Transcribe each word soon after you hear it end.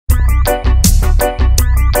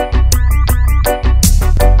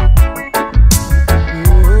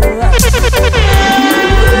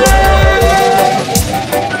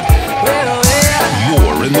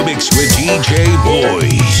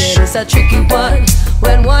one.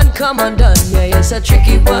 When one come undone, yeah, it's a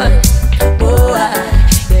tricky one. Oh,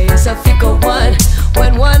 yeah, it's a fickle one.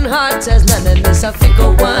 When one heart says none, then it's a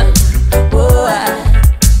fickle one. Oh,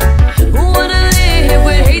 who wanna live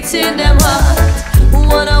with hates in them hearts? Who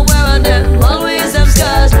wanna wear on them always them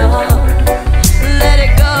scars? No, let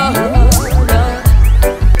it go, no,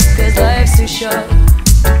 'cause life's too short.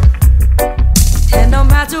 And no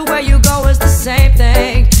matter where you go, it's the same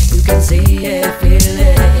thing. You can see it, feel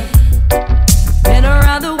it. Been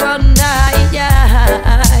around the world now, yeah,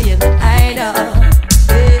 and I know,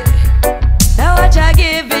 yeah. Now what you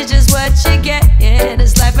give is just what you get in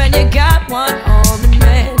this life, and you got one on the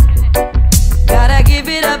man. Gotta give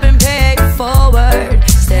it up and pay it forward.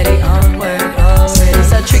 Steady onward, always.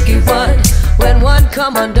 It's a tricky one. When one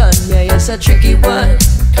come undone, yeah, it's a tricky one.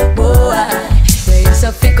 Oh, yeah, it's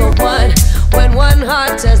a fickle one. When one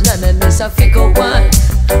heart says none, then it's a fickle one.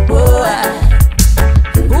 Oh,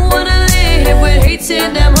 who wanna live with hates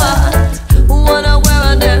in them hearts? Who wanna wear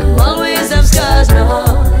on them always them scars? No,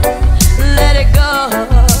 let it go,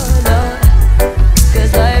 no,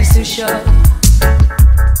 'cause life's too short.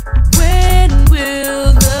 When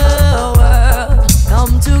will the world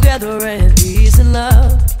come together in peace and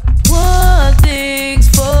love? One thing's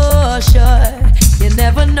for sure, you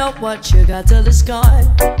never know what you got till it's gone.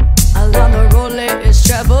 Along the road it's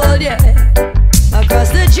traveled, yeah. Across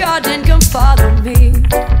the Jordan, come follow me.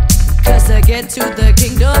 'Cause to get to the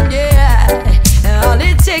kingdom, yeah, and all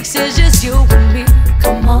it takes is just you and me.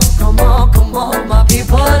 Come on, come on, come on, my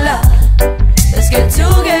people, let's get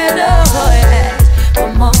together, yeah.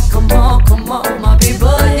 Come on, come on, come on, my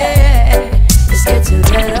people, yeah, let's get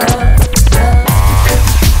together.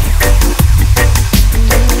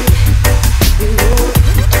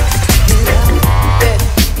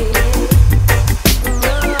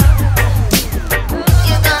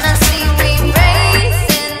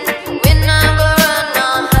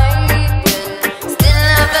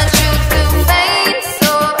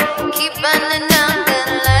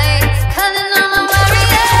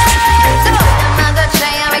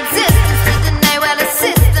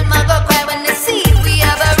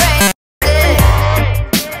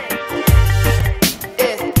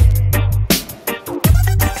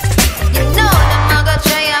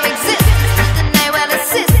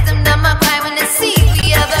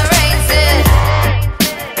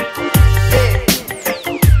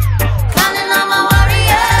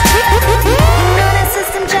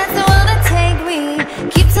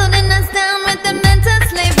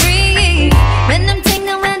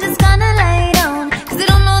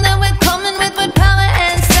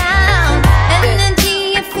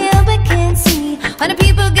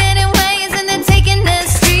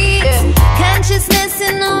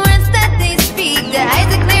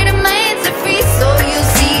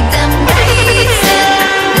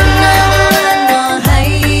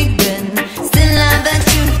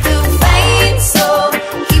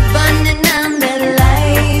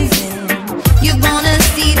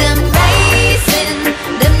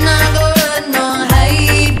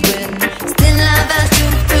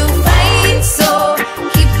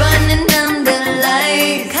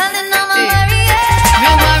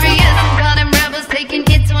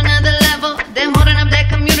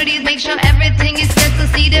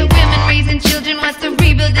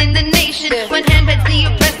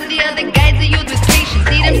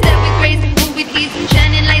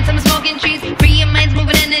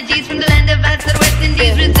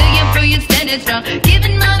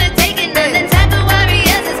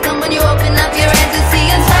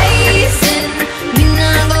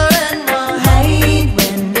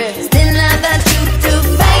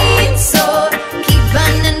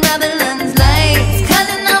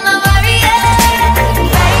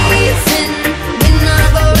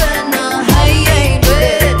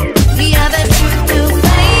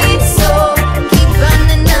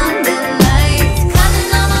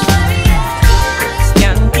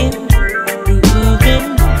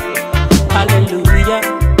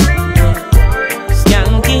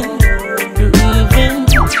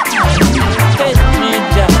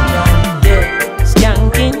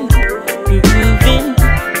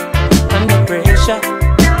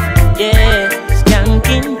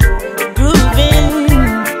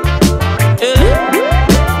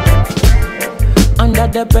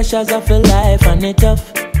 The pressures of your life and it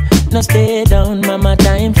tough. No stay down, mama,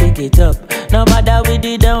 time pick it up. No bother with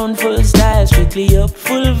the down, full style, strictly up,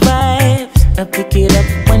 full vibes. I pick it up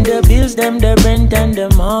when the bills, them, the rent and the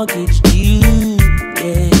mortgage due.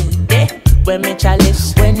 Yeah. When me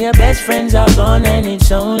chalice, when your best friends are gone and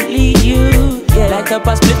it's only you. Yeah, like up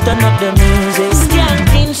a split, turn up the music.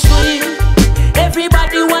 Skanking sweet,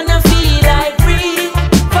 everybody wanna feel like free.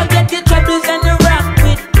 Forget your troubles and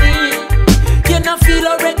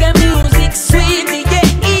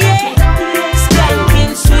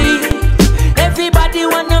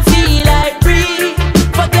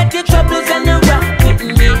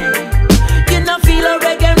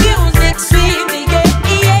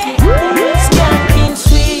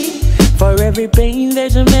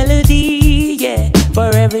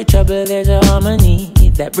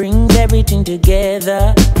that brings everything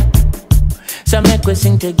together. So make we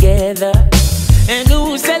sing together. And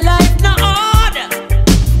who say life no order,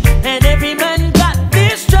 and every man got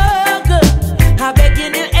this struggle. I beg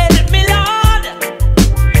you to help me, Lord,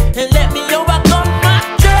 and let me overcome my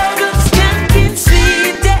struggles. Skanking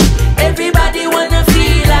sweet, yeah. Everybody wanna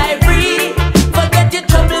feel like free. Forget your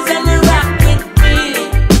troubles and rock with me.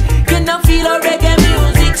 You know feel a reggae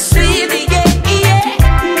music sweet, yeah, yeah.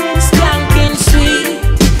 Skanking sweet.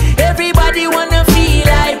 Everybody wanna feel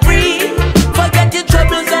like free. Forget your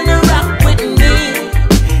troubles and rock with me.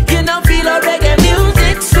 You know feel a reggae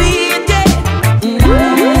music sweet, yeah.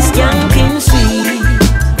 Skanking sweet.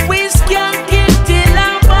 We skank it till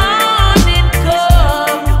our morning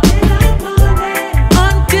come,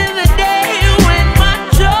 until the day when my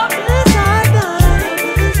troubles are gone.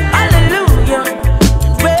 Hallelujah.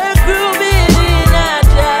 We're grooving in our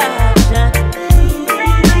junction.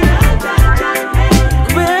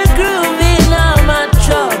 We're grooving all my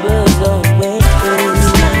troubles away.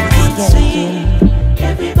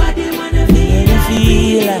 Everybody wanna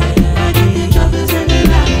feel like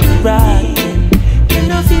rockin'. You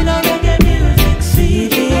know feel a reggae music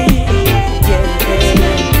sweet, yeah.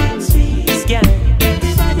 Skank.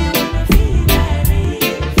 Everybody wanna feel like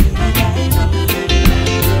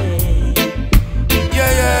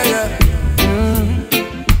Yeah.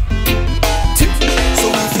 So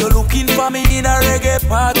if you're looking for me in a reggae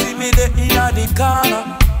party, me there in the corner.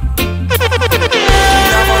 Me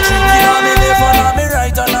have a drink on me left and on me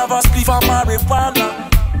right, and have a spliff of marijuana.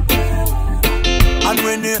 And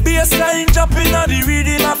when the bassline drop in the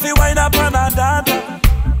rhythm, I feel wind up and a dance.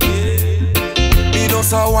 Me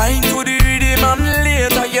just a wine to the rhythm, and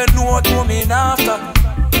later you know what coming after.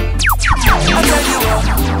 I tell you what,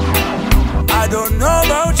 I don't know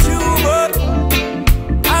about you, but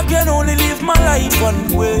I can only live my life one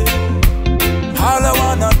way. All I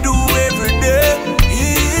wanna do every day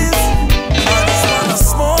is I just wanna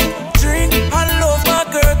smoke, drink, and love my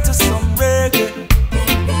girl to some reggae.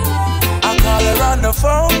 I call her on the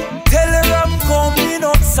phone, tell her I'm coming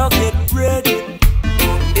up, so get ready.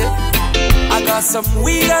 Yeah. I got some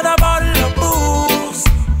weed and a bottle of booze.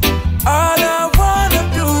 All I wanna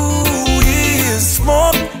do is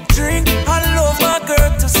smoke, drink, and love my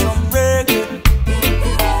girl to some reggae.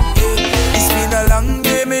 Yeah. It's been a long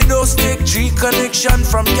day, me just take 3 connection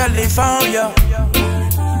from California.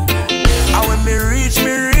 And when me reach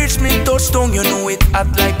me touchdown, you know it hot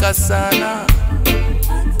like a sauna.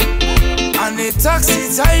 And the taxi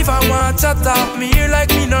driver want to talk me here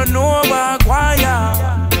like me no know about choir.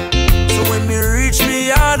 So when me reach me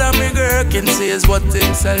yard and me girl can say is what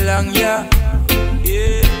takes so long, yeah.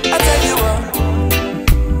 I tell you what,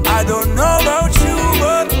 I don't know about you,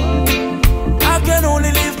 but I can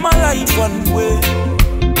only live my life one way.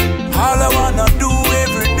 All I wanna do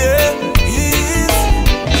every day is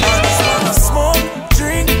I just wanna smoke,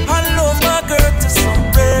 drink, and love my girl to some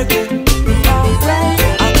reggae.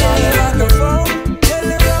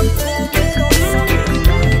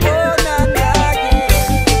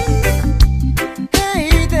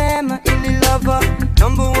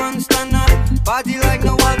 Body like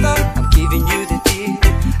no other, I'm giving you the deal.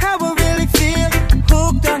 How I really feel,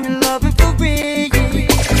 hooked on your loving for real.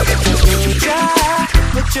 Try,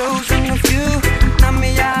 the chosen of you. Now my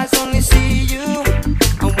eyes only see you.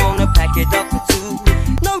 I wanna pack it up for 2.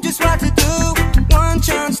 Know just what to do. One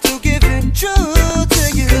chance to give it true to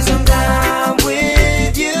you. 'Cause I'm down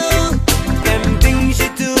with you. Them things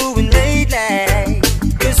you're doing lately.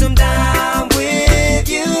 'Cause I'm down with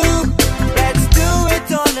you. Let's do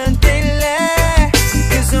it on a daily.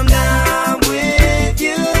 I'm down with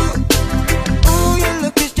you. Ooh, your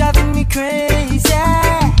look is driving me crazy.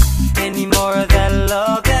 Any more of that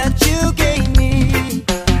love that you gave me,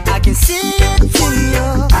 I can see it in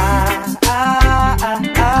your eyes.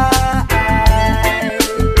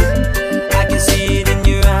 I can see it in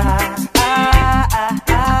your eyes.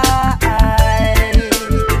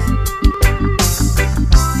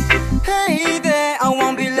 Hey there, I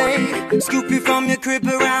won't be late. Scoop you from your crib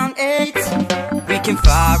around 8. We can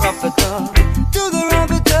fire up a dub, do the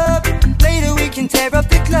rubber dub. Later we can tear up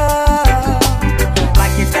the club.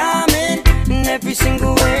 Like a diamond in every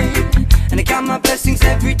single way. And I count my blessings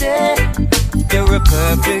every day. You're a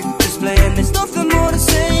perfect display, and there's nothing more to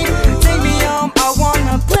say. Take me home, I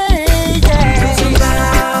wanna play, yeah. 'Cause I'm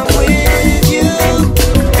down with you.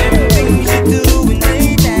 Everything you do and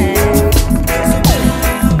lately. 'Cause I'm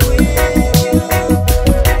down with you.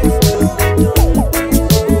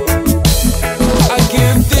 I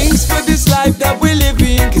give thanks for this life that we're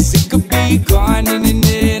living, 'cause it could be gone in an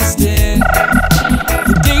instant.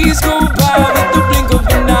 The days go by with the blink of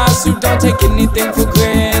an eye, so don't take anything for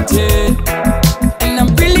granted.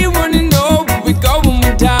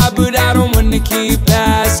 keep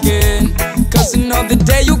asking. Cause another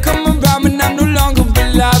day you come around and I'm no longer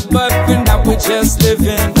alive. But for now we're just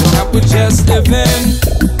living, for now we're just living.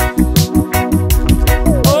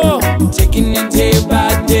 Oh, taking it day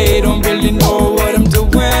by day, don't really know what I'm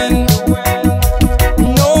doing.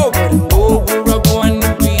 No, but I know where I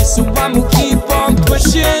wanna be, so I'ma keep on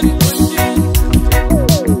pushing.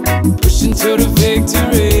 Pushing to the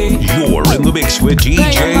victory. You're in the mix with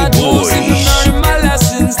DJ Boys. Learning my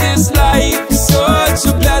lessons, this life is such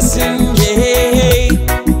a blessing, yeah.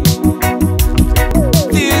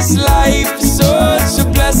 This life is such a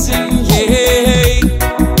blessing, yeah.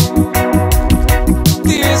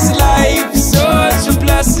 This life is such a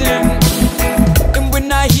blessing. And we're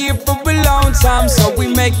not here for a long time, so we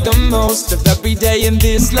make the most of every day in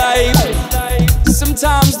this life.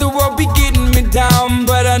 Sometimes the world be getting me down,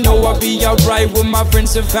 but I know I'll be alright with my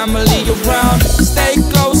friends and family around. Stay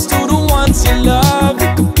close to the ones you love.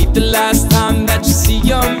 It could be the last time that you see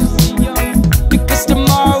them, because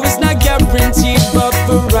tomorrow is not guaranteed. But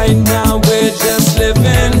for right now we're just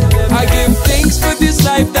living. I give thanks for this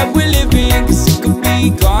life that we're living, cause it could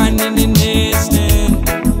be gone in an instant.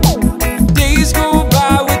 Days go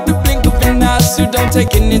by with the blink of an eye, so don't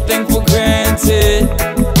take anything for granted.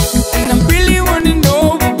 And I really wanna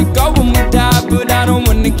know where we go when we die, but I don't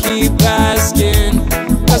wanna keep asking.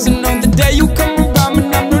 Cause I know the day you come around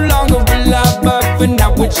and I'm no longer alive. But for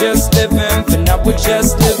now we're just living, for now we're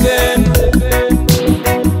just living.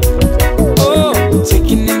 Oh,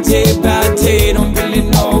 taking it day by day, don't really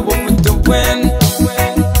know what we're doing.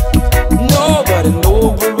 No, but I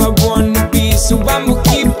know where I wanna be, so I'ma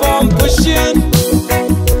keep on pushing.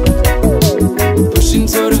 Pushing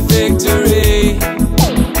to the victory.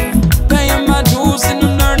 Paying my dues and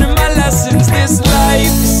I'm learning my lessons. This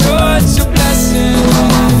life is such a blessing.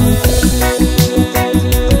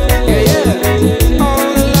 Yeah, yeah. Oh,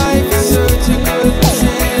 life is such a good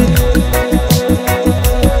blessing.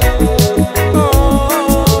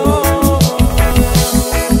 Oh,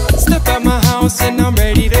 step out my house and I'm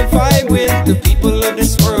ready to fight with the people of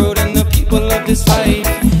this world and the people of this fight.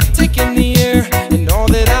 Taking the air and all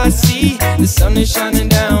that I see, the sun is shining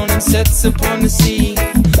down and sets upon the sea.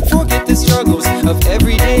 Forget the struggles of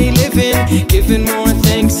everyday living, giving more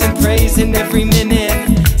thanks and praise in every minute.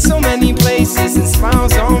 So many places and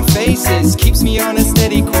smiles on faces, keeps me on a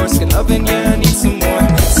steady course. Good loving, yeah, I need some more.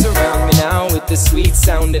 Surround me now with the sweet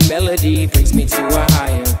sound and melody, brings me to a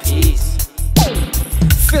higher peace.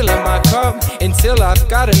 Filling my cup until I've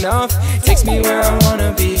got enough, takes me where I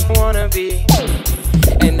wanna be,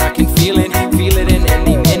 and I can feel it in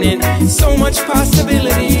any minute. So much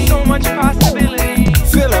possibility, so much possibility.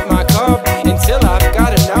 Fill up my cup until I've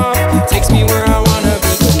got enough, takes me where I wanna be.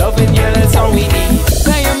 Good loving, yeah, that's all we need.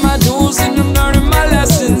 Paying my dues and I'm learning my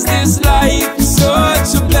lessons. This life is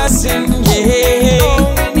such a blessing, yeah.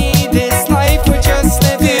 All we need this life, we're just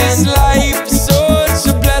living. This life is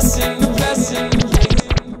such a blessing, a blessing.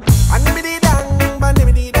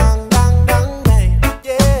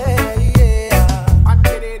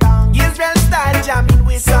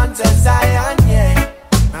 Sons of Zion, yeah.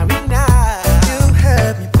 I mean, now you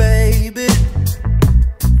had me, baby.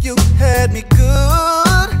 You had me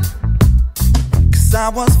good. Cause I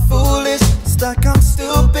was foolish, stuck on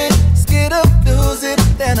stupid, scared of losing,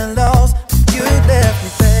 then I lost. You left me,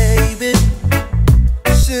 baby.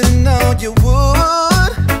 Should've known you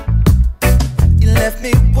would. You left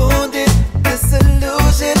me wounded,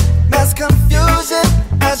 disillusioned, mass confusion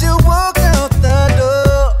as you walked out the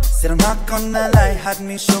door. Said I'm not gonna lie, had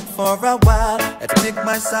me shook for a while. Had to pick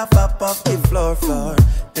myself up off the floor.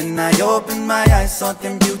 Then I opened my eyes, saw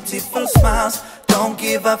them beautiful smiles. Don't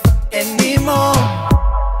give up anymore.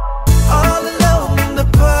 All alone, the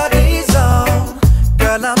party's on.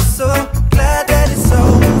 Girl, I'm so glad that it's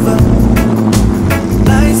over.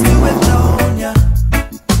 Nice to have known ya,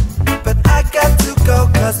 but I got to go,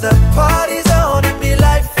 cause the party's on and me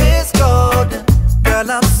life is golden.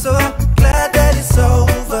 Girl, I'm so glad that it's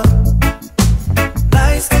over.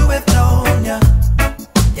 Nice to have known ya,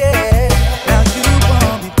 yeah. Now you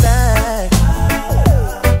want me back.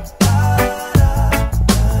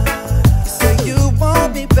 You say you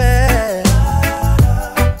want me back.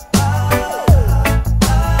 I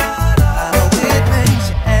know it makes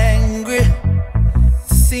you angry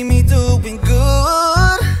to see me doing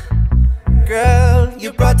good. Girl,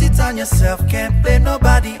 you brought it on yourself, can't blame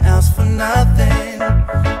nobody else for nothing.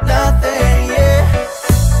 Nothing, yeah.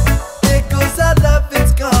 There goes our love,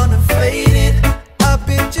 it's gonna fade it. I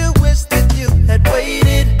bet you wish that you had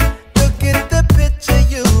waited. Look at the picture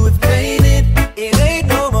you have painted. It ain't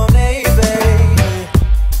no more, baby.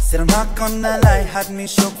 Said I'm not gonna lie, had me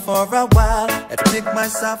shook for a while. I picked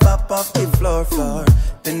myself up off the floor.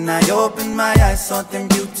 Then I opened my eyes, saw them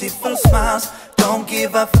beautiful smiles. Don't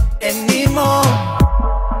give up anymore.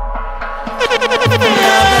 Now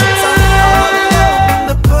that I'm all alone,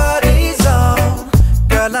 the party's on.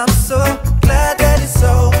 Girl, I'm so glad that it's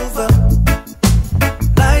over.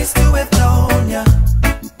 Nice to have known ya,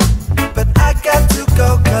 but I got to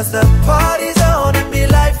go, cause the party's on and me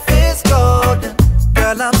life is golden.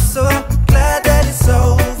 Girl, I'm so glad that it's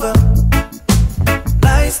over.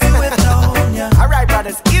 Nice to have known ya. Alright,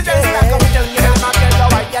 brothers, easy as that come down. You know my girl,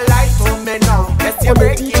 how you like to me now. Let's you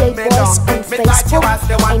break it me down. Me thought you was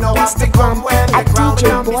the one who was to come when the crowd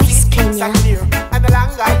now me see things are clear. And the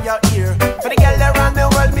longer you're here, for the girl around the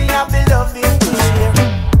world, me have the loving to share.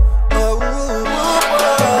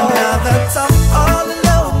 Now that I'm all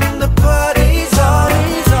alone, the party's on.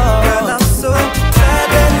 Girl, I'm so glad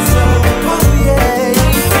that it's over. Oh yeah,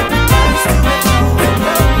 nice to meet you,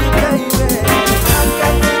 baby. I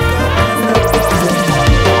got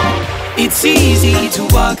to go. It's easy to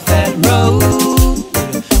walk that road,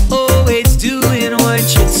 always doing what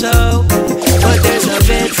you're told, but there's a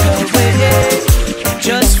better way.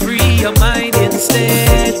 Just free your mind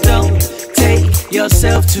instead. Don't take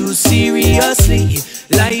yourself too seriously.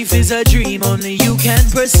 Life is a dream only you can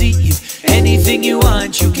perceive. Anything you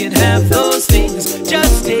want, you can have those things.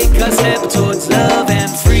 Just take a step towards love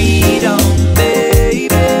and freedom, baby.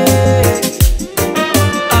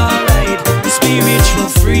 Alright, spiritual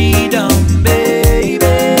freedom, baby.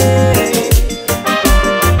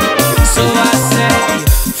 So I say,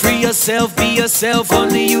 free yourself, be yourself,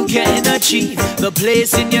 only you can achieve the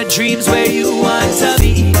place in your dreams where you want to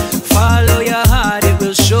be. Follow your heart, it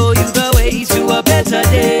will show you the way to a better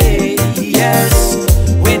day. Yes,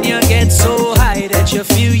 when you get so high that you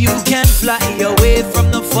feel you can fly away from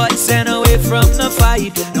the fuss and away from the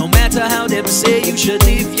fight. No matter how them say you should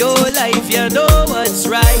live your life, you know what's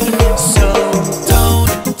right. So don't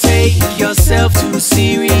take yourself too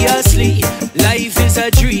seriously. Life is a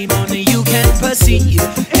dream only you can perceive.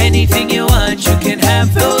 Anything you want, you can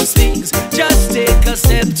have those things. Just take a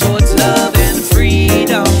step towards love and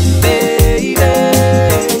freedom, baby.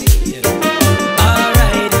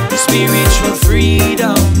 Alright, spiritual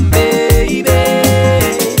freedom, baby.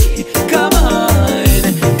 Come on,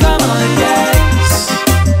 yes.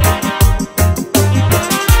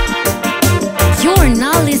 You're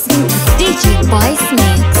now listening to DJ Budzz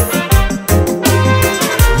Mix.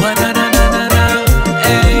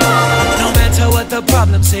 Hey. No matter what the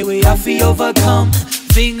problem, say we have to overcome.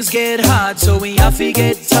 Things get hard, so we have to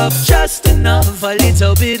get tough just enough, a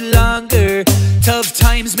little bit longer. Tough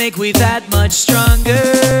times make we that much stronger,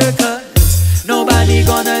 cause nobody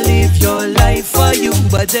gonna live your life for you,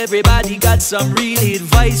 but everybody got some real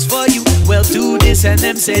advice for you. Well, do this and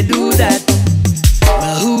them say do that.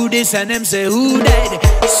 Well, who this and them say who that.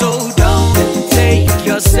 So don't take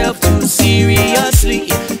yourself too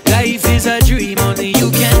seriously. Life is a dream only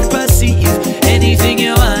you can perceive. Anything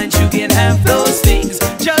you want, you can have those things.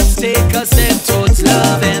 Just take a step towards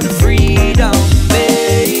love and freedom,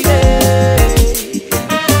 baby.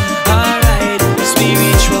 Alright,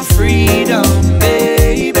 spiritual freedom,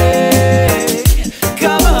 baby.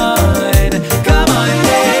 Come on, yeah.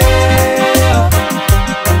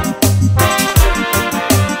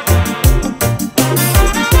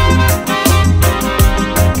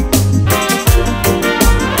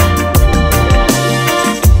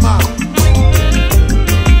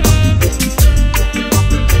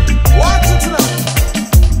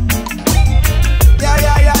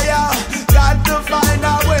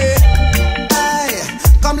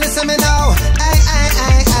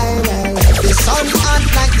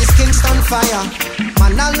 Fire.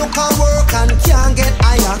 Man, I look and work and can't get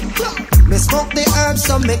higher. Me smoke the herbs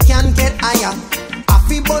so me can get higher. I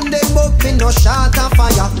feel burn them but me no shot of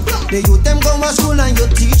fire. The youth them go to school and you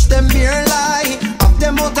teach them mere lie. Up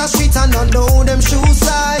them out the street and don't know them shoe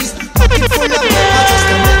size. Pocket full of paper just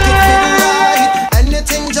to make it feel right.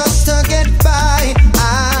 Anything just to get by.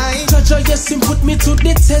 Jaja, yes, him put me to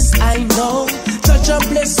the test, I know. Jaja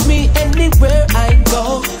bless me anywhere I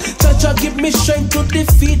go. Jaja give me strength to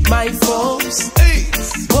defeat my foes. Hey.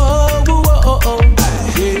 Whoa, whoa, whoa, whoa.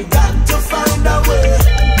 You got to find a way.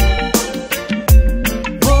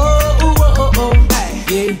 Whoa, whoa, whoa, whoa.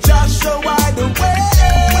 Yeah. Just show why the way.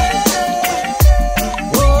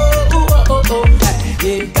 Whoa, whoa, whoa, whoa.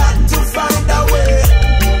 You got to find a way.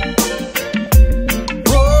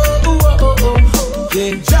 Whoa, whoa, whoa, whoa.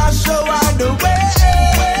 Yeah. Just show why the way.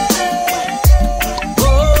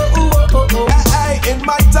 In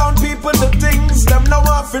my town, people the things them now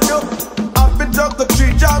want to do. I've been drug the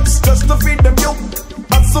 3 jobs just to feed them you.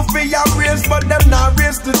 And Sophia a race, but them not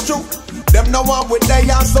race the truth. Them no one with they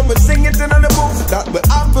and so we sing it in the booth. That we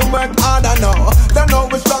have to work harder now. They know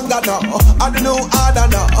we're stronger now. I don't know harder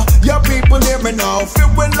now. Your people hear me now. Feel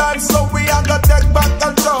with life, so we are gonna take back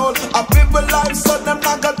control. I feel with life, so them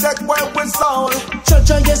not gonna take away with soul.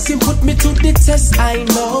 Chacha, yes, he put me to the test, I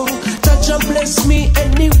know. Chacha bless me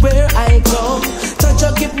anywhere I go.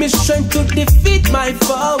 Chacha give me strength to defeat my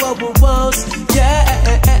foes. Yeah,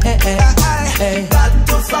 got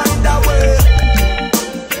to find a way.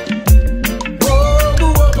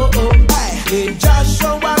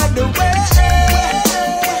 Joshua the way.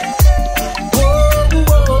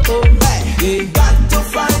 Got to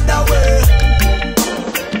find a way.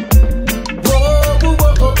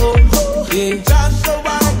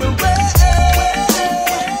 Joshua the way.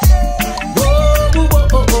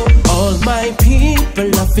 All my people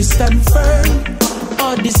have to stand firm.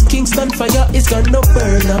 All this Kingston fire is gonna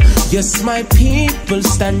burn. Yes, my people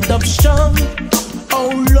stand up strong. How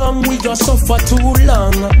long we just suffer too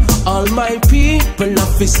long? All my people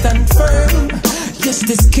have to stand firm. Yes,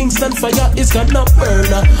 this Kingston fire is gonna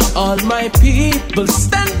burn. All my people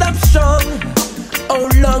stand up strong. How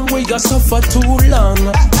long we just suffer too long?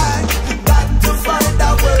 Got to find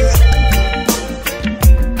a way.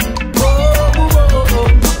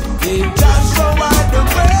 Joshua the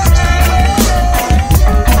way.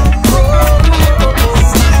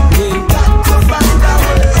 Got to find a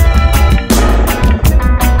way.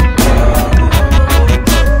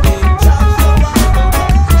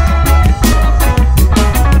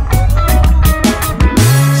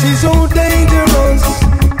 So dangerous.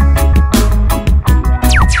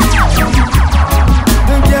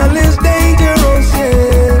 The girl is dangerous,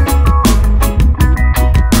 yeah.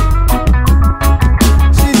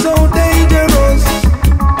 She's so dangerous.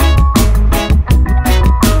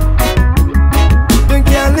 The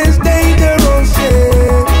girl is dangerous,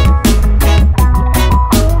 yeah.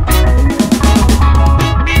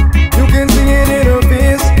 You can see it in her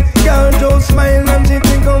face. Girl just smile and she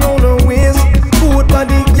think I'm on her waist. Good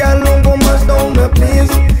body, girl, don't go mash down the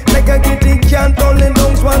place. Like a kitty cat, rolling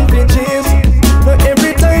down one bitches. But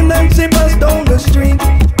every time that she pass down the street,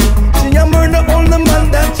 she a murder all the man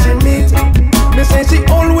that she meet. They say she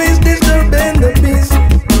always disturbing the peace.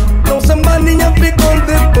 Now somebody have to call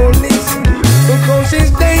the police, because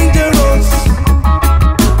she's dangerous.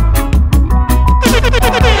 The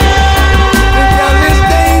girl is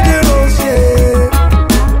dangerous, yeah.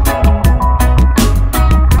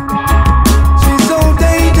 She's so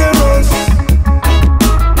dangerous.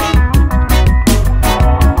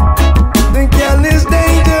 The girl is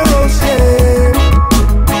dangerous, yeah.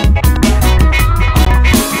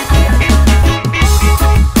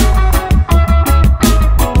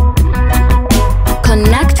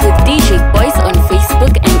 Connect with DJ Boys on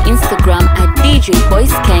Facebook and Instagram at DJ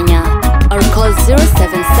Boys Kenya or call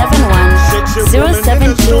 0771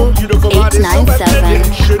 072 897.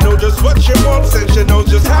 She knows just what she wants and she knows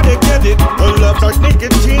just how to get it. Her love's like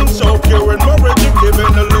nicotine, so pure and more addictive,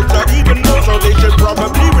 and her looks are even more, so they should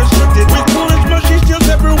probably restrict it. With foolish but she steals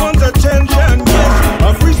everyone's attention. Yes,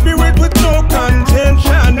 a free spirit with no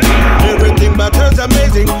contention. Everything about her's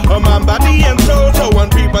amazing, her mind, body and soul. So when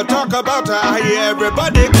people talk about her, I hear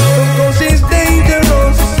everybody go. Because she's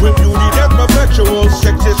dangerous. With beauty that's perpetual,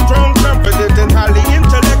 sex is strong, confident and highly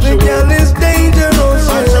intellectual. The girl is dangerous,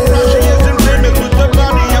 I'm surprised she isn't famous with the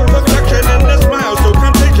body of perfection and the smile so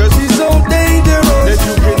contagious. She's so dangerous that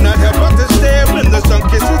you cannot help but to stare when the sun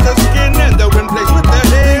kisses her skin and the wind plays with her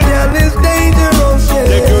hair. The girl is dangerous, yeah.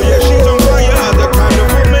 The girl, yeah, she's on fire, the kind of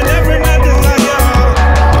woman every man desire.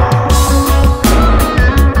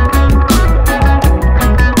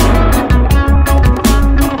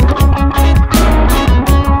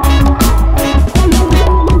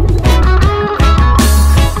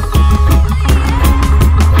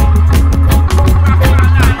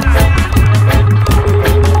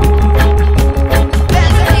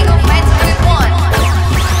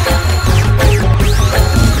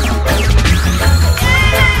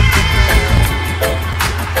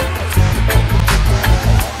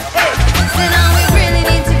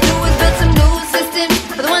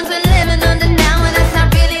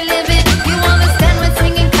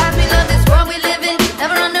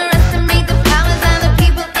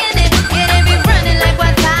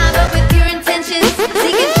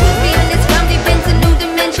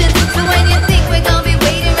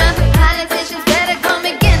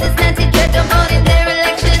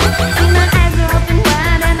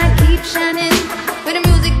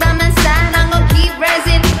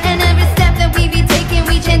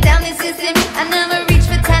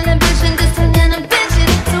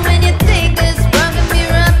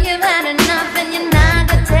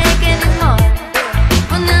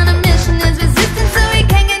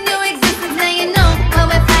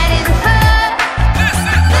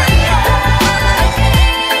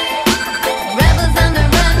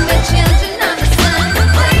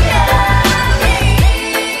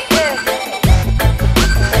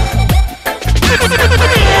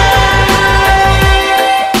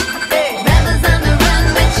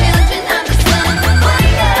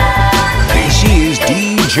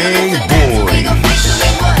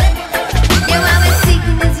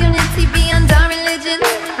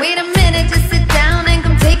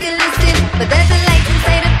 But there's a light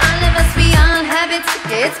inside of all of us beyond habits.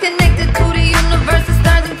 Yeah, it's connected to the universe, the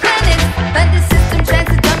stars and planets. But the system tries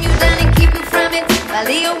to dumb you down and keep you from it. While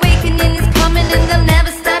the awakening is coming and they'll never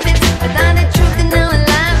stop it. Without the truth and now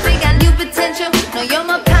alive, we got new potential. No, you're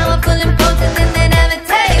more powerful and potent than they'd ever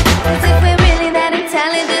tell you. 'Cause if we're really that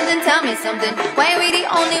intelligent, then tell me something. Why are we the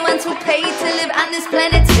only ones who pay to live on this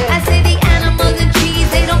planet? I say the animals and trees,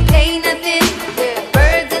 they don't pay nothing.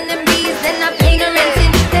 Birds and the bees, they're not paying a renting.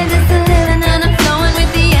 They're just a living and I'm flowing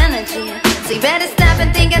with the energy. So you better stop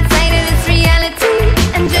and think outside of this reality.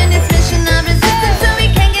 And join this mission of resistance so we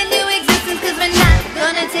can get new existence. 'Cause we're not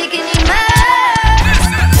gonna take any more.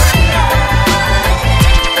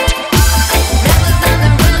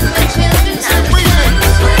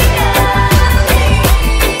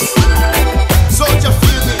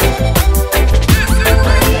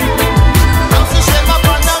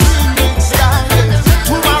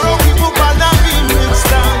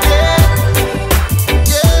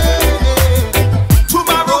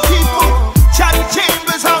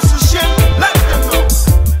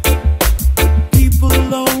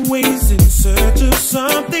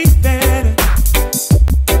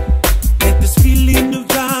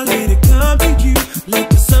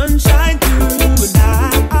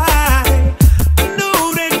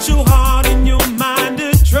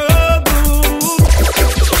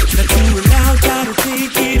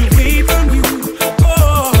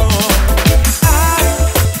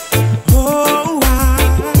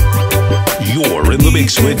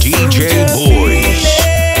 With DJ Boys.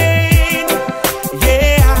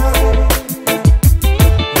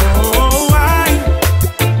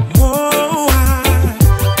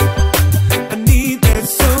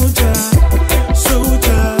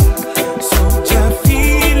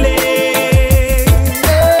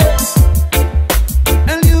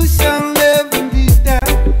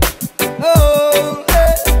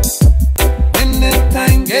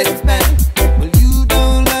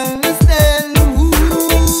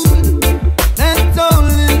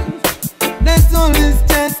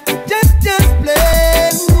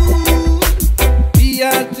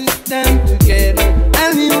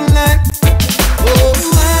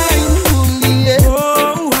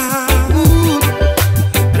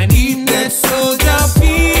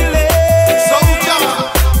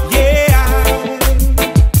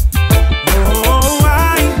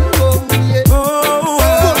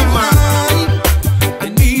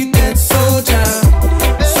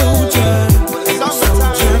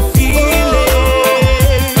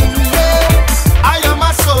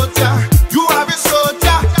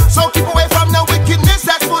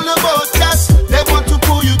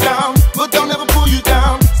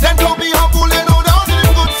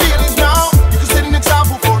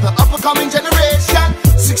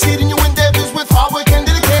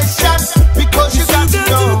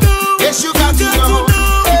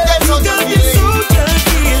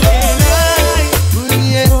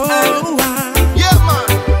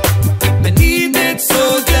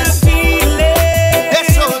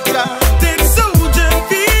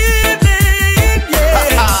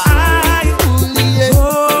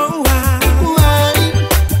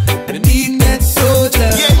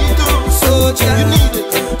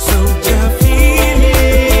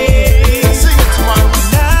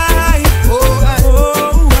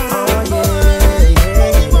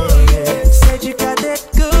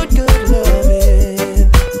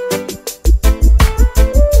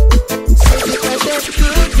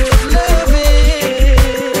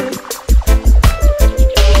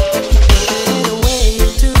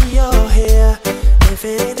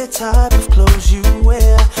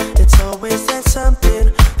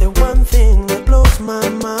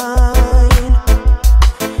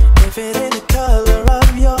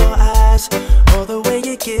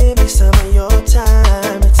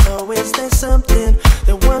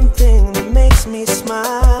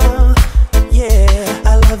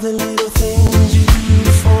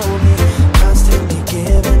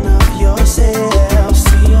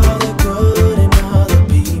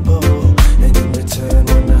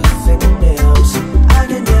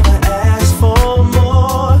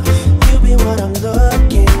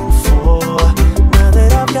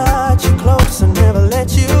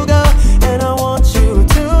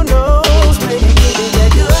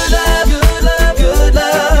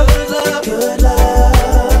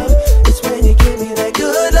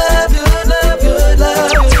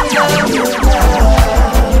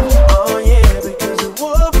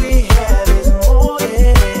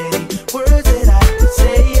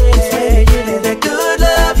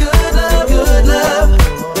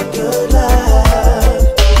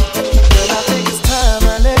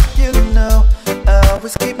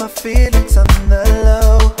 feelings on the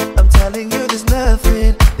low. I'm telling you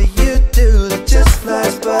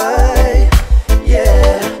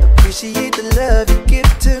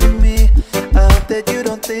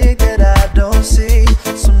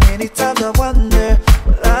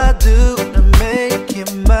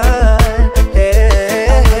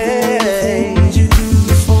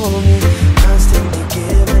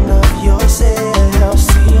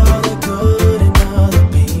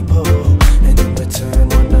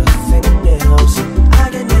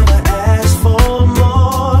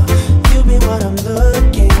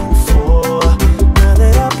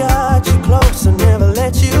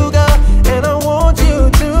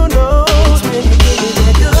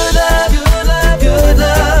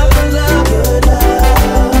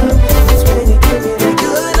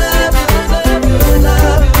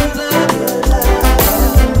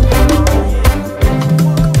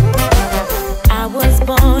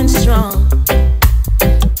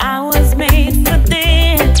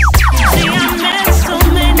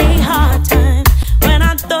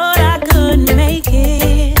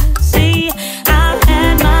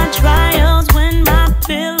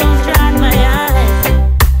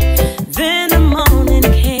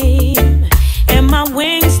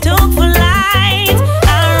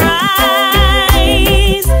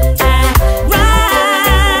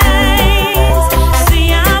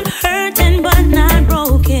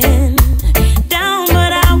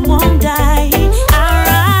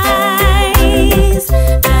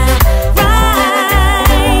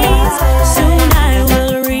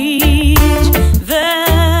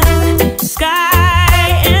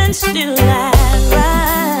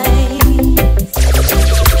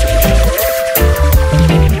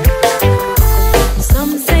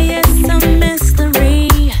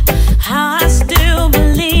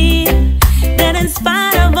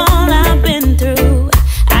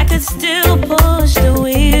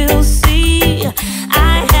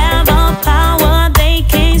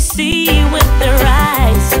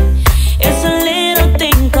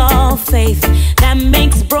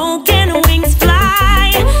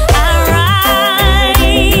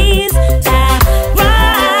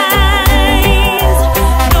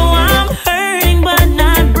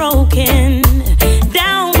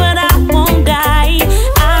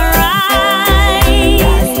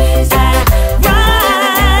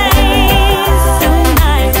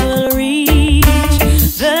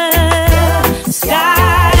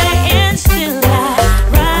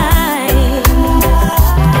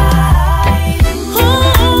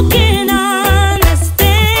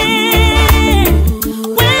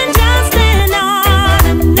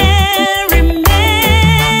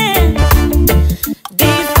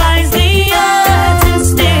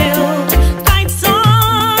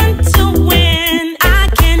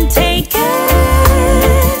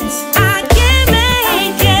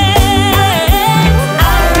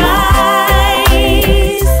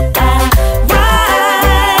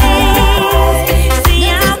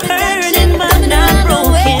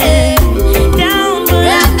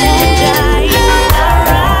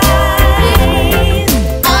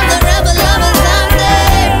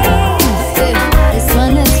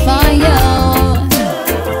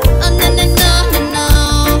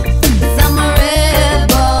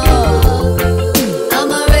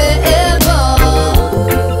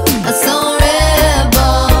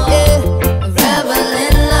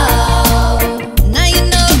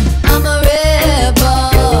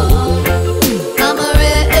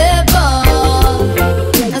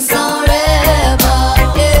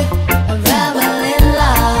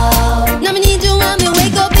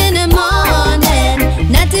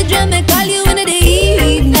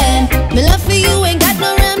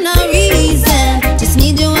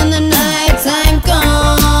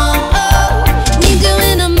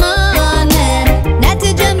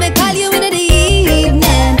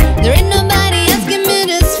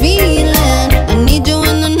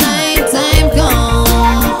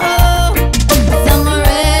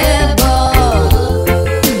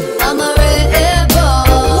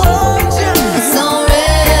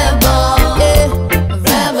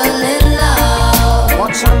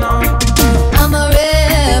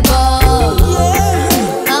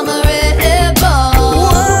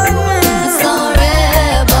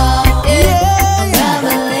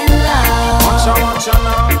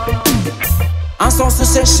And so she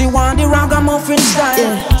says she want the ragamuffin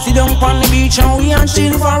style. Sit down on the beach and we and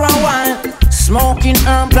chill for a while. Smoking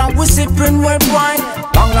herb and we sipping red wine.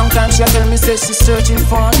 Long time she tell me say she's searching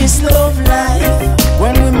for this love life.